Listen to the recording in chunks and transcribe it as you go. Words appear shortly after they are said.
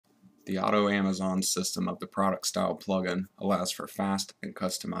The Auto Amazon system of the product style plugin allows for fast and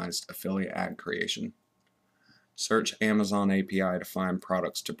customized affiliate ad creation. Search Amazon API to find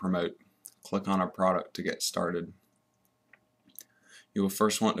products to promote. Click on a product to get started. You will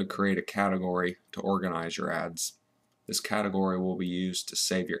first want to create a category to organize your ads. This category will be used to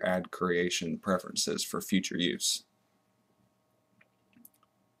save your ad creation preferences for future use.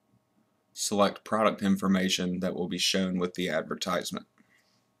 Select product information that will be shown with the advertisement.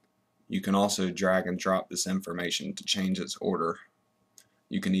 You can also drag and drop this information to change its order.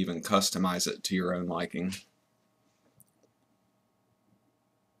 You can even customize it to your own liking.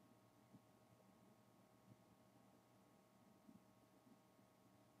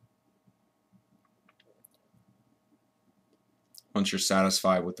 Once you're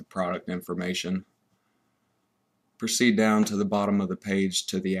satisfied with the product information, proceed down to the bottom of the page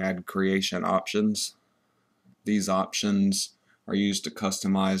to the ad creation options. These options are used to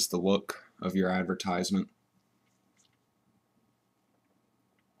customize the look of your advertisement.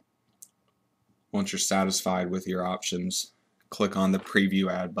 Once you're satisfied with your options, click on the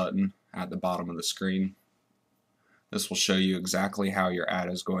preview ad button at the bottom of the screen. This will show you exactly how your ad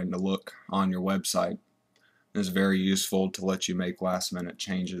is going to look on your website. It's very useful to let you make last-minute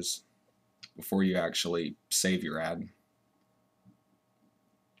changes before you actually save your ad.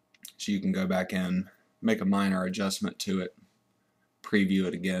 So you can go back in, make a minor adjustment to it, preview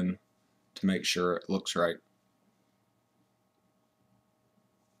it again to make sure it looks right.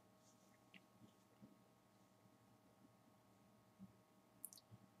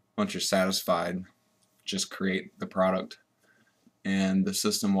 Once you're satisfied, just create the product and the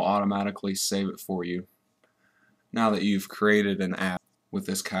system will automatically save it for you. Now that you've created an ad with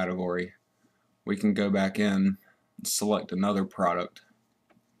this category, we can go back in and select another product.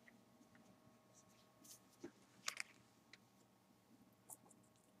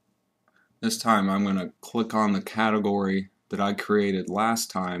 This time I'm going to click on the category that I created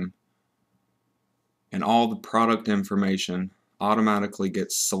last time, and all the product information automatically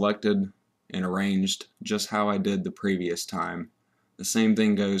gets selected and arranged just how I did the previous time. The same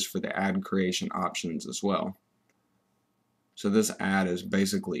thing goes for the ad creation options as well. So this ad is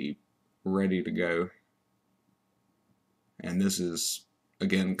basically ready to go, and this is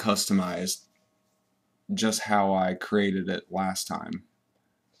again customized just how I created it last time.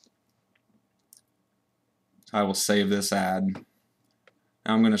 So I will save this ad.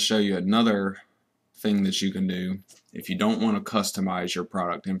 Now I'm going to show you another thing that you can do. If you don't want to customize your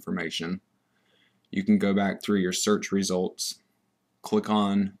product information, you can go back through your search results, click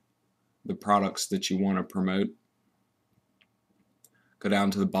on the products that you want to promote, go down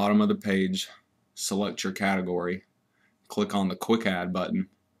to the bottom of the page, select your category, click on the Quick Add button,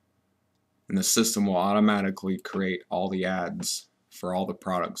 and the system will automatically create all the ads for all the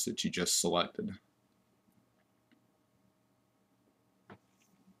products that you just selected.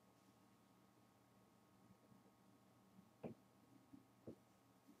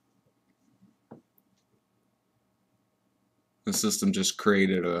 The system just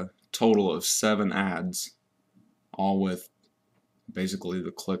created a total of 7 ads, all with basically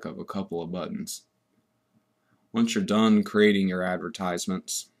the click of a couple of buttons. Once you're done creating your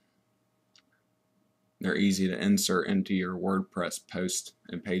advertisements, they're easy to insert into your WordPress posts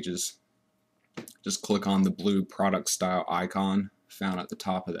and pages. Just click on the blue product style icon found at the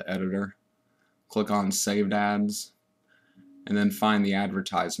top of the editor, click on Saved Ads, and then find the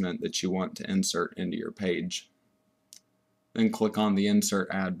advertisement that you want to insert into your page. Then click on the Insert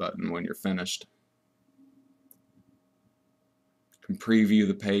Ad button when you're finished. You can preview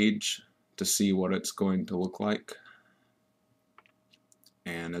the page to see what it's going to look like,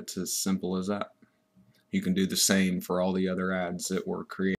 and it's as simple as that. You can do the same for all the other ads that were created.